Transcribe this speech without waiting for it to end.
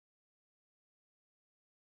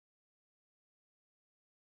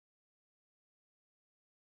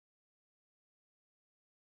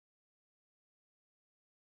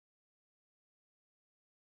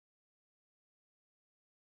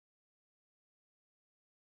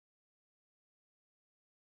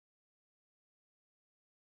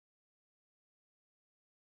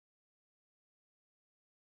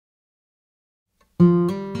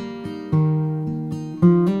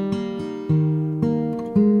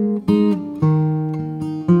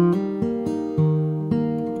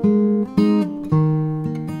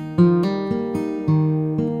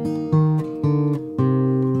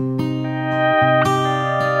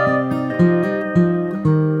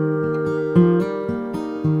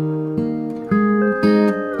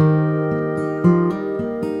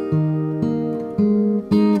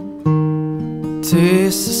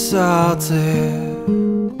salted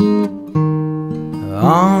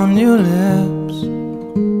on your lips.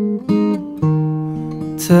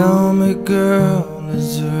 Tell me, girl,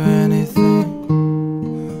 is there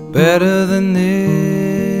anything better than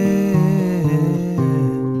this?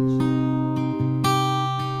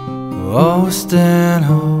 Oh,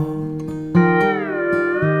 Stanhope,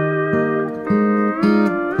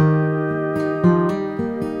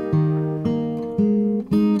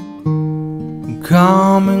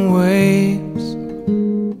 calming waves,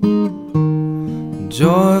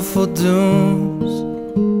 joyful dooms,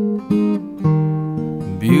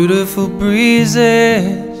 beautiful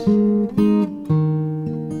breezes,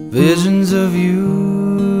 visions of you.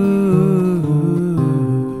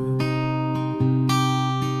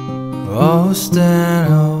 Oh,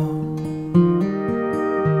 Stanhope,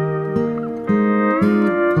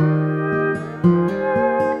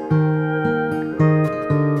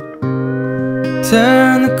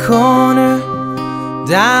 turn the corner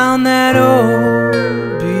down that old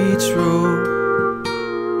beach road.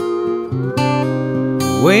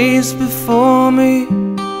 Waves before me,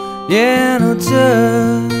 yeah, no, just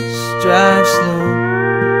drive slow.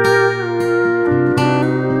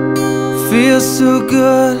 Feels so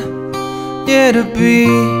good, yeah, to be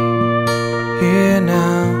here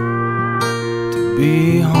now, to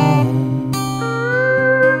be home.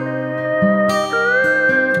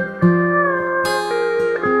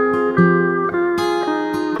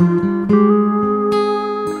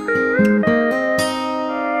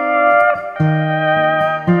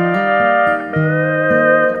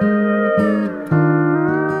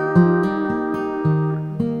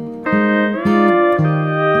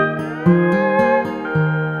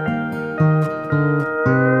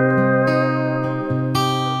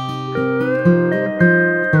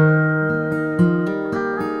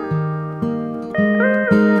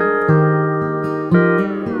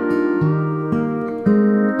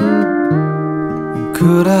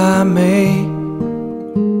 Could I make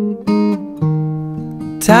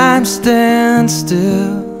time stand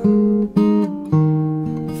still,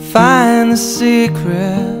 find the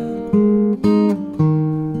secret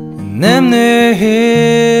in them there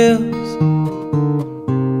hills?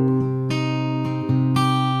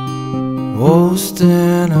 Oh,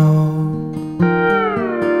 Stanhope,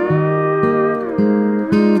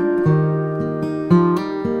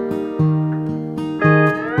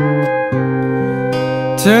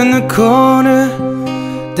 turn the corner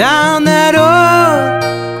down that old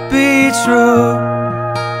beach road.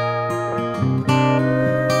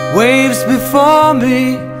 Waves before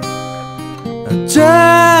me,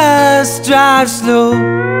 just drive slow.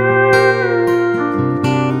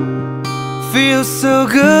 Feels so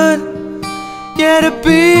good, yeah, to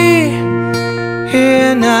be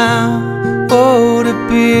here now, oh, to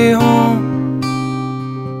be home.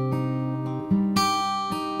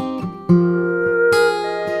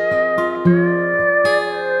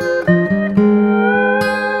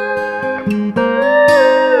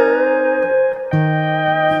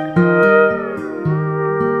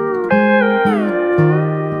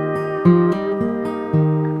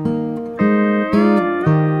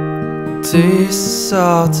 Taste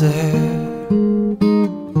salted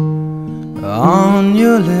on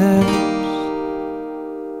your lips.